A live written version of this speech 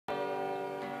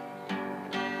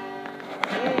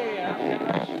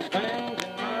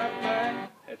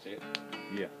That's it.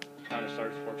 Yeah. Trying to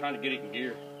search for, trying to get it in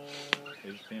gear.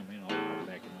 They just film in all the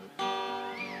back and up.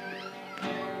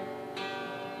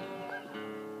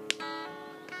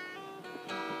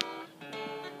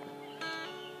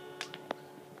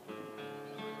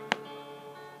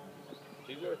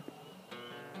 Too good.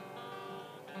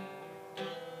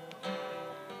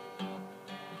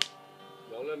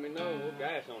 Y'all let me know. We'll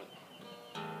gas on it.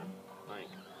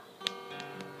 Thanks.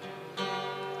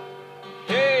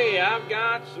 Hey, I've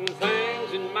got some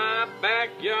things in my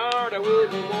backyard I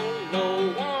wouldn't want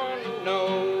no one to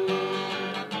know.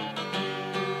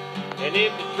 And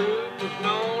if the truth was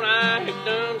known, I have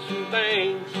done some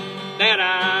things that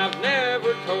I've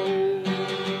never told.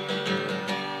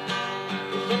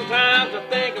 Sometimes I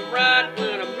think I'm right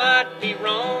when I might be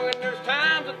wrong, and there's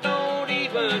times I don't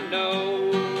even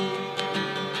know.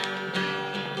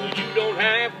 Well, you don't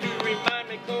have to remind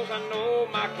me, 'cause I know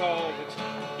my closet's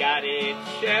got its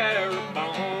share of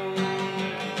bones.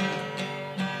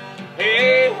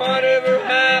 Hey, whatever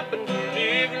happened to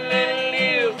live and let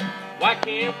live? Why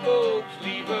can't folks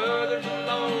leave others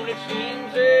alone? It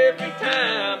seems every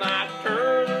time I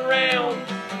turn around,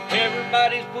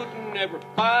 everybody's putting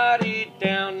everybody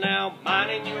down. Now,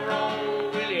 minding your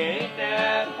own really ain't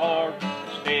that hard.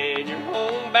 Stay in your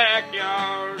home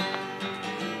backyard.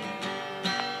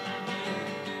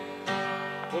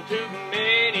 Well, too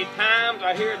many times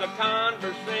I hear the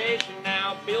conversation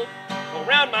now built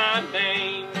around my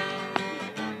name.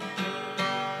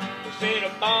 They say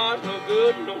the bar's no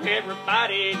good, no,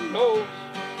 everybody knows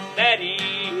that he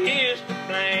is to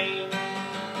blame.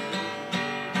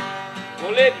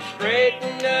 Well, if you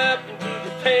straighten up and do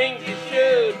the things you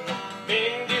should,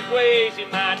 bend his ways, he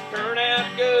might turn out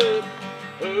good.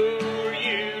 Who are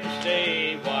you to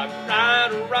say what's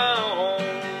right or wrong?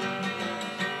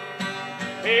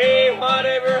 Hey,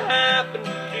 whatever happened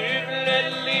to live and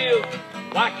let live?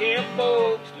 Why can't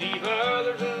folks leave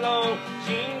others alone?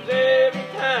 Seems every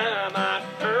time I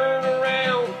turn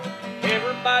around,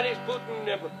 everybody's putting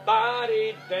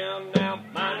everybody down. Now,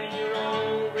 minding your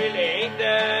own really ain't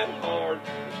that hard.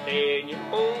 Stay in your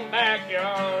own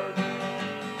backyard.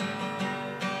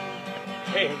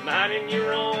 Hey, minding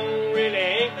your own